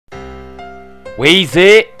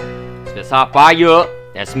Weazy Spitz hot fire.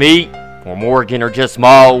 That's me. Or Morgan or just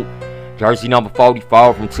Mo. Jersey number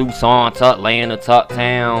 44 from Tucson to Atlanta to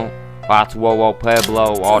Uptown. 5200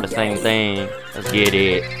 Pueblo, all the same thing. Let's get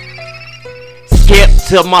it. Skip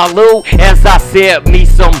to my loo as I sip me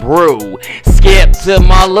some brew. Skip to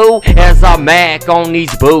my loo as I mac on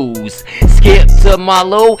these booze. Skip to my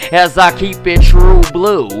loo as I keep it true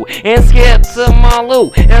blue. And skip to my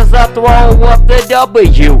loo as I throw up the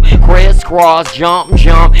W. Crisscross, jump,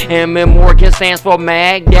 jump. M and Morgan stands for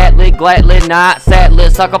mag. Gatly, gladly, not sadly.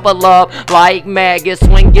 Suck up a love like maggots.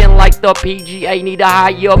 Swinging like the PGA. Need to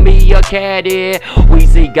hire me a caddy.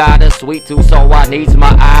 Weezy got a sweet tooth, so I needs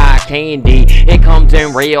my eye candy. It comes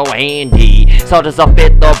in real handy. So does a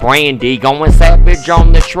fit the brandy. Going savage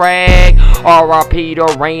on the track. R.I.P.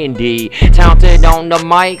 to Randy. Talented on the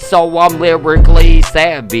mic, so I'm lyrically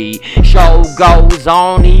savvy. Show goes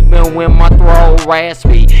on even when my throat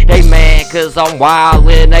raspy. They mad cause I'm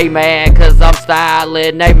wildin'. They mad cause I'm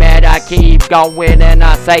styling. They mad I keep going and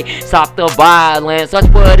I say stop the violence. Let's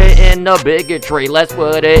put it in the bigotry. Let's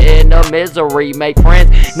put it in the misery. Make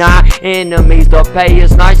friends, not enemies. The pay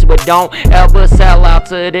is nice, but don't ever sell out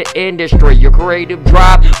to the industry. Your creative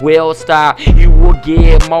drive will stop. You will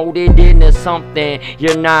get molded into something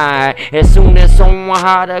you're not. As soon as someone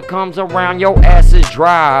hotter comes around, your ass is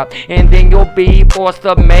dropped. And then you'll be forced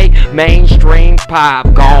to make mainstream pop.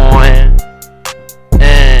 Going.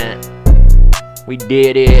 We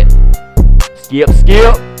did it. Skip,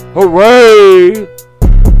 skip. Hooray.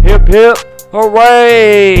 Hip, hip.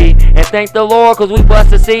 Hooray! And thank the Lord cause we blessed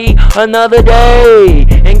to see another day.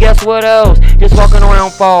 And guess what else? Just walking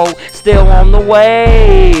around fall, still on the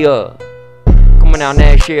way. Coming out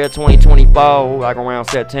next year, 2024, like around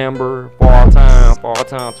September. Fall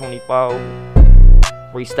time 24.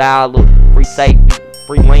 Freestyler, free safety,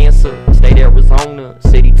 freelancer, state Arizona,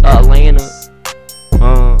 city to Atlanta.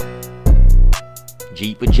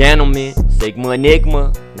 G for gentleman, Sigma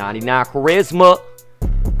Enigma, 99 charisma.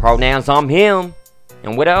 Pronouns I'm him.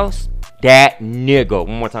 And what else? That nigga.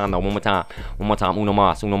 One more time though, one more time. One more time. Uno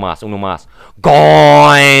mas, uno mas, uno mas.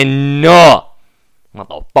 Gone up.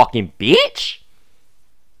 Motherfucking bitch.